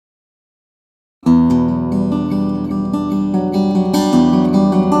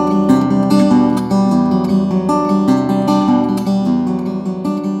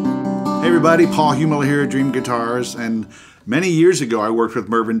everybody, Paul Humala here at Dream Guitars, and many years ago I worked with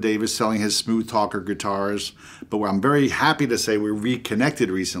Mervyn Davis selling his SmoothTalker guitars, but I'm very happy to say we reconnected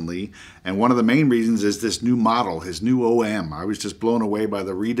recently, and one of the main reasons is this new model, his new OM. I was just blown away by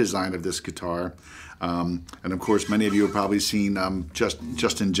the redesign of this guitar, and of course many of you have probably seen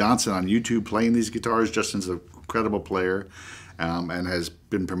Justin Johnson on YouTube playing these guitars. Justin's an incredible player. And has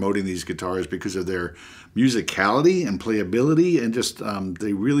been promoting these guitars because of their musicality and playability, and just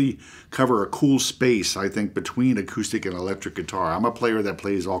they really cover a cool space, I think, between acoustic and electric guitar. I'm a player that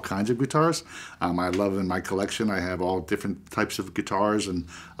plays all kinds of guitars. I love in my collection, I have all different types of guitars and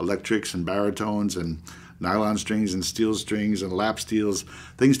electrics and baritones and nylon strings and steel strings and lap steels,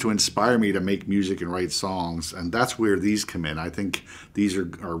 things to inspire me to make music and write songs. And that's where these come in. I think these are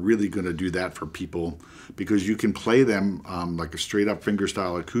really going to do that for people, because you can play them like a straight up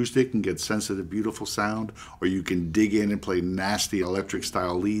fingerstyle acoustic and get sensitive, beautiful sound, or you can dig in and play nasty electric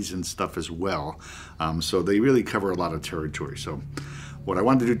style leads and stuff as well. So they really cover a lot of territory. So what I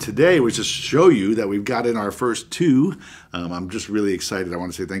wanted to do today was just show you that we've got in our first two. I'm just really excited. I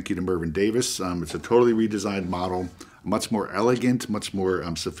want to say thank you to Mervyn Davis. It's a totally redesigned model, much more elegant, much more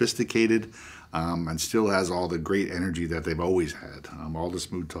sophisticated, and still has all the great energy that they've always had. All the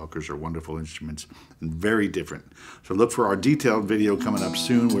SmoothTalkers are wonderful instruments and very different. So look for our detailed video coming up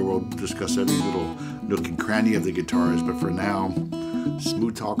soon where we'll discuss every little nook and cranny of the guitars. But for now,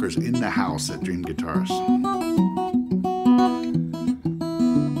 SmoothTalkers in the house at Dream Guitars.